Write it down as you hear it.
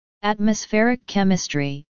Atmospheric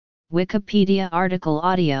chemistry, Wikipedia article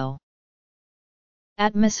audio.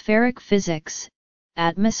 Atmospheric physics,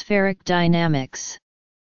 atmospheric dynamics.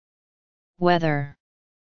 Weather.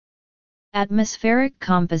 Atmospheric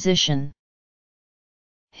composition.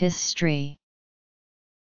 History.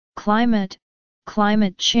 Climate,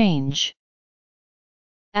 climate change.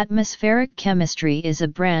 Atmospheric chemistry is a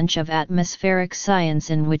branch of atmospheric science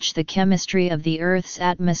in which the chemistry of the Earth's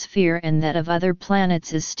atmosphere and that of other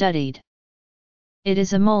planets is studied. It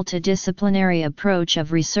is a multidisciplinary approach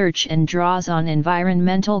of research and draws on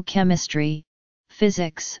environmental chemistry,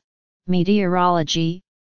 physics, meteorology,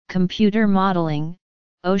 computer modeling,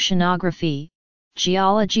 oceanography,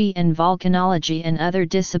 geology and volcanology and other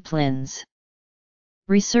disciplines.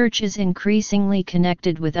 Research is increasingly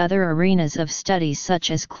connected with other arenas of study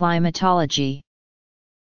such as climatology.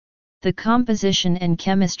 The composition and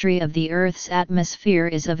chemistry of the Earth's atmosphere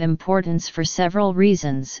is of importance for several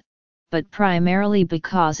reasons, but primarily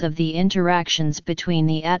because of the interactions between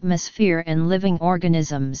the atmosphere and living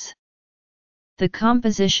organisms. The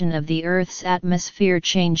composition of the Earth's atmosphere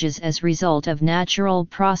changes as a result of natural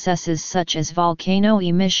processes such as volcano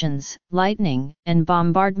emissions, lightning, and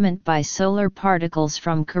bombardment by solar particles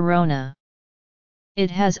from corona. It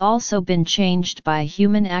has also been changed by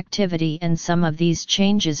human activity, and some of these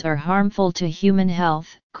changes are harmful to human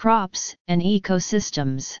health, crops, and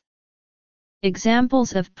ecosystems.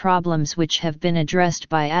 Examples of problems which have been addressed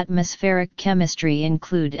by atmospheric chemistry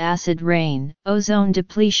include acid rain, ozone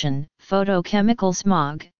depletion, photochemical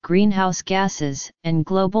smog, greenhouse gases, and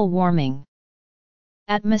global warming.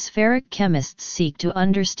 Atmospheric chemists seek to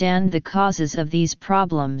understand the causes of these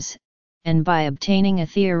problems, and by obtaining a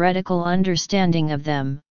theoretical understanding of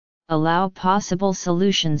them, allow possible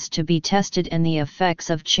solutions to be tested and the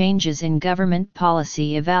effects of changes in government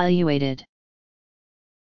policy evaluated.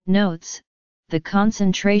 Notes: the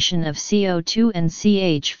concentration of CO2 and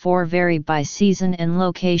CH4 vary by season and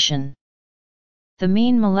location. The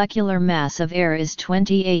mean molecular mass of air is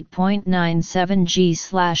 28.97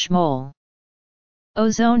 g/mol.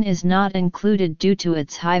 Ozone is not included due to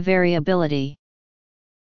its high variability.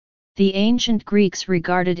 The ancient Greeks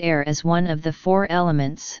regarded air as one of the four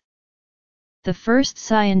elements. The first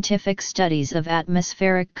scientific studies of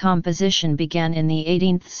atmospheric composition began in the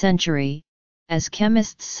 18th century, as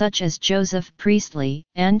chemists such as Joseph Priestley,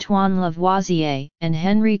 Antoine Lavoisier, and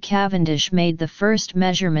Henry Cavendish made the first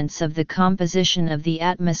measurements of the composition of the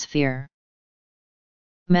atmosphere.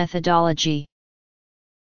 Methodology.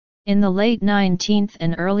 In the late 19th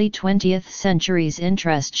and early 20th centuries,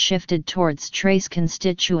 interest shifted towards trace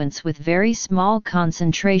constituents with very small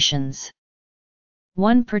concentrations.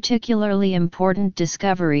 One particularly important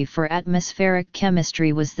discovery for atmospheric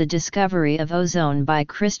chemistry was the discovery of ozone by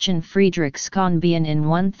Christian Friedrich Schonbein in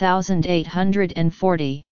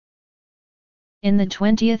 1840. In the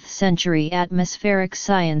 20th century, atmospheric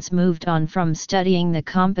science moved on from studying the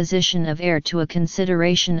composition of air to a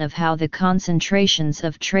consideration of how the concentrations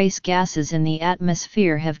of trace gases in the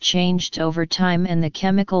atmosphere have changed over time and the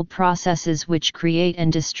chemical processes which create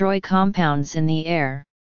and destroy compounds in the air.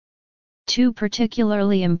 Two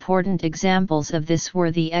particularly important examples of this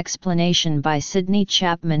were the explanation by Sidney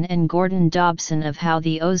Chapman and Gordon Dobson of how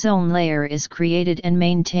the ozone layer is created and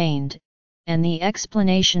maintained, and the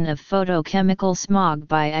explanation of photochemical smog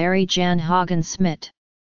by Ari Jan Hagen-Smit.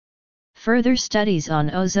 Further studies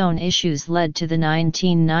on ozone issues led to the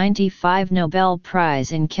 1995 Nobel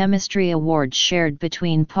Prize in Chemistry award shared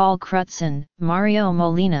between Paul Crutzen, Mario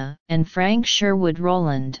Molina, and Frank Sherwood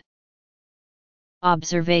Rowland.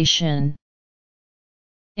 Observation.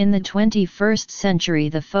 In the 21st century,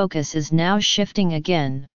 the focus is now shifting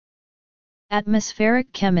again.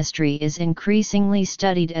 Atmospheric chemistry is increasingly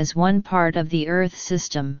studied as one part of the Earth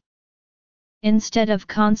system. Instead of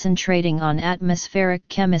concentrating on atmospheric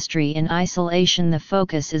chemistry in isolation, the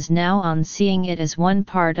focus is now on seeing it as one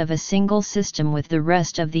part of a single system with the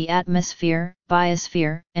rest of the atmosphere,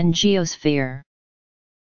 biosphere, and geosphere.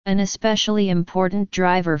 An especially important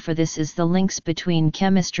driver for this is the links between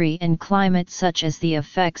chemistry and climate, such as the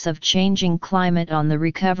effects of changing climate on the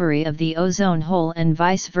recovery of the ozone hole and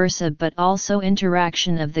vice versa, but also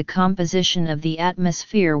interaction of the composition of the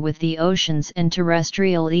atmosphere with the oceans and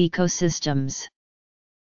terrestrial ecosystems.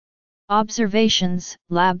 Observations,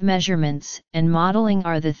 lab measurements, and modeling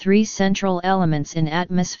are the three central elements in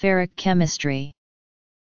atmospheric chemistry.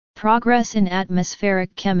 Progress in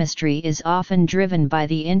atmospheric chemistry is often driven by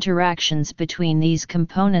the interactions between these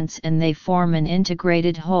components, and they form an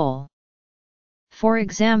integrated whole. For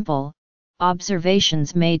example,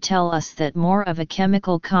 observations may tell us that more of a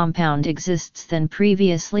chemical compound exists than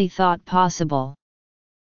previously thought possible.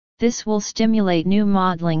 This will stimulate new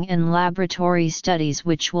modeling and laboratory studies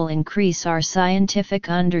which will increase our scientific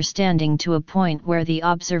understanding to a point where the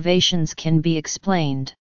observations can be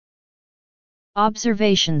explained.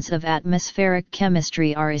 Observations of atmospheric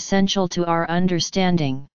chemistry are essential to our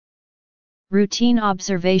understanding. Routine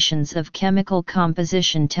observations of chemical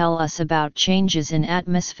composition tell us about changes in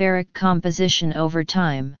atmospheric composition over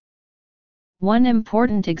time. One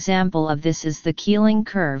important example of this is the Keeling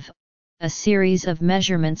curve, a series of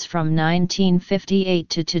measurements from 1958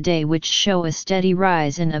 to today which show a steady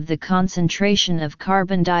rise of the concentration of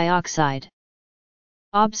carbon dioxide.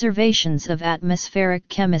 Observations of atmospheric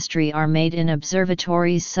chemistry are made in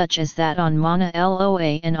observatories such as that on Mauna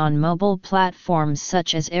Loa and on mobile platforms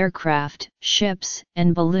such as aircraft, ships,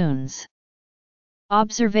 and balloons.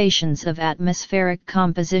 Observations of atmospheric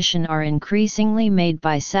composition are increasingly made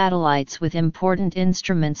by satellites with important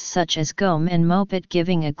instruments such as GOM and MOPIT,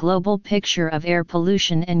 giving a global picture of air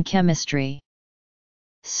pollution and chemistry.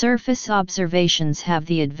 Surface observations have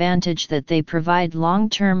the advantage that they provide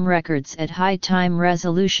long-term records at high time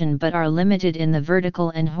resolution but are limited in the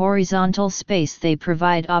vertical and horizontal space they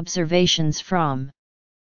provide observations from.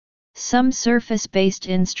 Some surface-based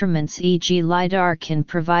instruments, e.g. LiDAR, can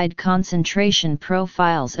provide concentration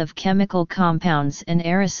profiles of chemical compounds and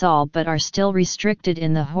aerosol but are still restricted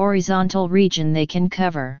in the horizontal region they can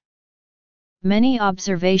cover. Many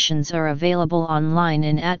observations are available online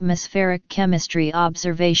in atmospheric chemistry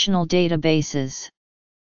observational databases.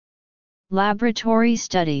 Laboratory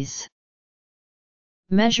studies.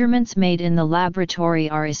 Measurements made in the laboratory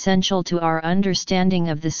are essential to our understanding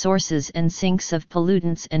of the sources and sinks of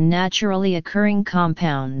pollutants and naturally occurring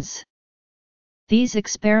compounds. These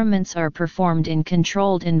experiments are performed in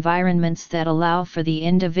controlled environments that allow for the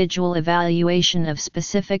individual evaluation of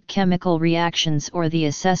specific chemical reactions or the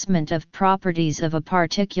assessment of properties of a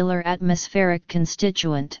particular atmospheric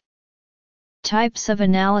constituent. Types of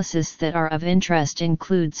analysis that are of interest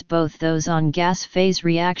includes both those on gas phase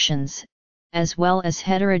reactions, as well as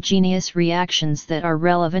heterogeneous reactions that are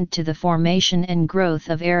relevant to the formation and growth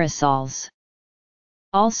of aerosols.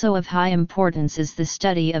 Also of high importance is the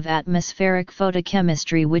study of atmospheric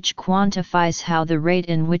photochemistry, which quantifies how the rate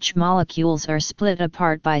in which molecules are split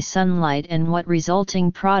apart by sunlight and what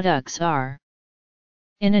resulting products are.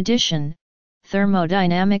 In addition,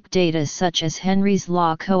 thermodynamic data such as Henry's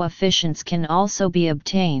law coefficients can also be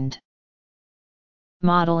obtained.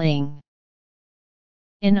 Modeling.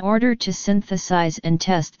 In order to synthesize and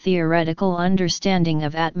test theoretical understanding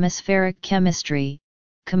of atmospheric chemistry,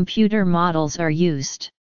 computer models are used.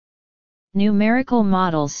 Numerical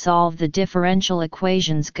models solve the differential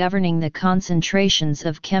equations governing the concentrations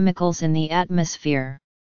of chemicals in the atmosphere.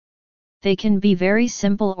 They can be very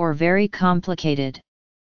simple or very complicated.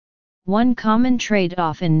 One common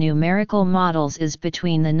trade-off in numerical models is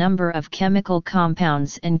between the number of chemical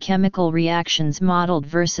compounds and chemical reactions modeled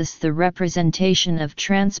versus the representation of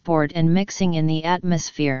transport and mixing in the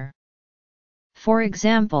atmosphere. For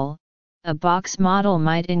example, a box model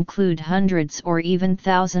might include hundreds or even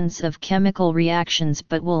thousands of chemical reactions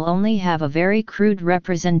but will only have a very crude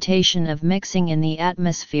representation of mixing in the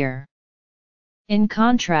atmosphere. In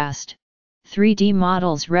contrast, 3D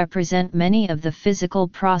models represent many of the physical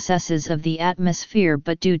processes of the atmosphere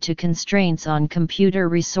but due to constraints on computer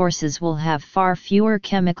resources will have far fewer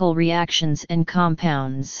chemical reactions and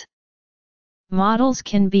compounds. Models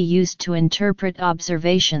can be used to interpret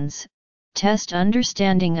observations, test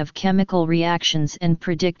understanding of chemical reactions and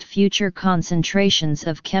predict future concentrations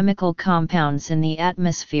of chemical compounds in the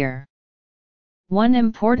atmosphere. One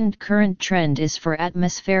important current trend is for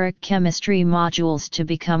atmospheric chemistry modules to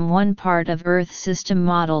become one part of Earth system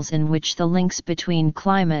models in which the links between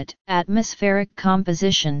climate, atmospheric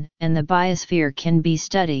composition, and the biosphere can be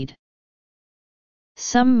studied.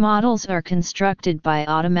 Some models are constructed by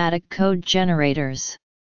automatic code generators.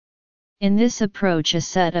 In this approach, a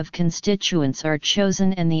set of constituents are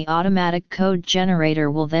chosen and the automatic code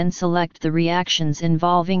generator will then select the reactions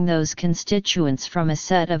involving those constituents from a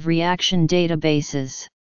set of reaction databases.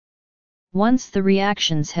 Once the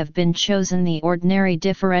reactions have been chosen, the ordinary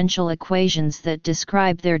differential equations that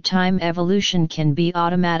describe their time evolution can be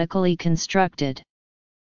automatically constructed.